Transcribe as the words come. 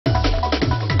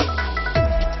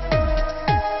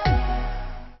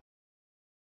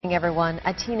morning, everyone.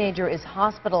 A teenager is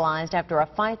hospitalized after a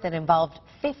fight that involved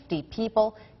 50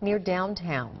 people near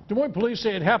downtown. Des Moines police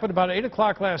say it happened about 8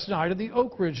 o'clock last night in the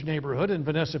Oak Ridge neighborhood, and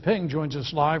Vanessa Ping joins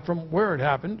us live from where it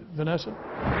happened. Vanessa?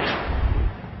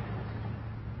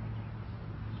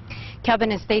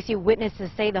 Kevin and Stacy, witnesses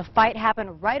say the fight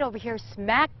happened right over here,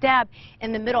 smack dab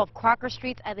in the middle of Crocker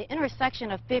Streets at the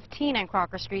intersection of 15 and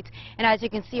Crocker Streets. And as you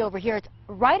can see over here, it's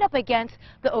right up against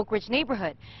the Oak Ridge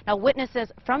neighborhood. Now,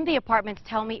 witnesses from the apartments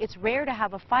tell me it's rare to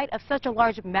have a fight of such a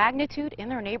large magnitude in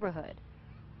their neighborhood.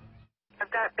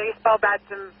 I've got baseball bats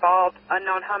involved,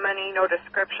 unknown how many, no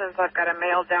descriptions. I've got a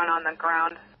male down on the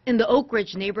ground. In the Oak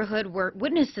Ridge neighborhood, where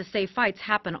witnesses say fights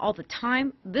happen all the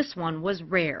time, this one was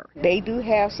rare. They do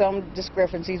have some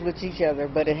discrepancies with each other,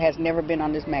 but it has never been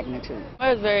on this magnitude.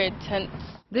 It was very tense.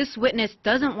 This witness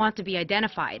doesn't want to be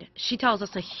identified. She tells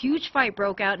us a huge fight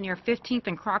broke out near 15th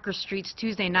and Crocker Streets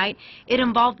Tuesday night. It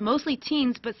involved mostly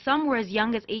teens, but some were as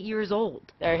young as 8 years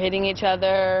old. They're hitting each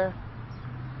other,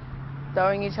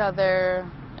 throwing each other,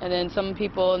 and then some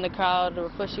people in the crowd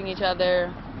were pushing each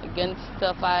other against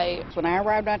the fight. When I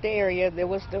arrived at the area, there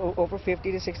was still over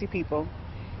 50 to 60 people.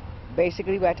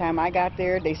 Basically, by the time I got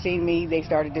there, they seen me, they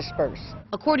started to disperse.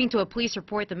 According to a police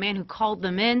report, the man who called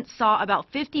them in saw about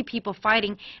 50 people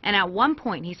fighting, and at one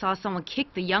point he saw someone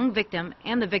kick the young victim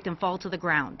and the victim fall to the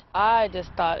ground. I just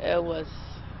thought it was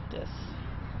just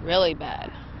really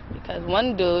bad because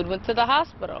one dude went to the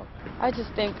hospital. I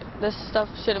just think this stuff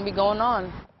shouldn't be going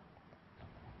on.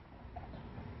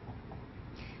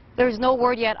 There's no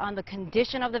word yet on the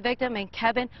condition of the victim, and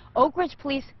Kevin, Oak Ridge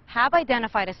police have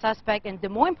identified a suspect, and Des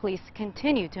Moines police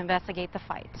continue to investigate the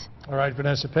fight. All right,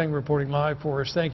 Vanessa Ping reporting live for us. Thank you.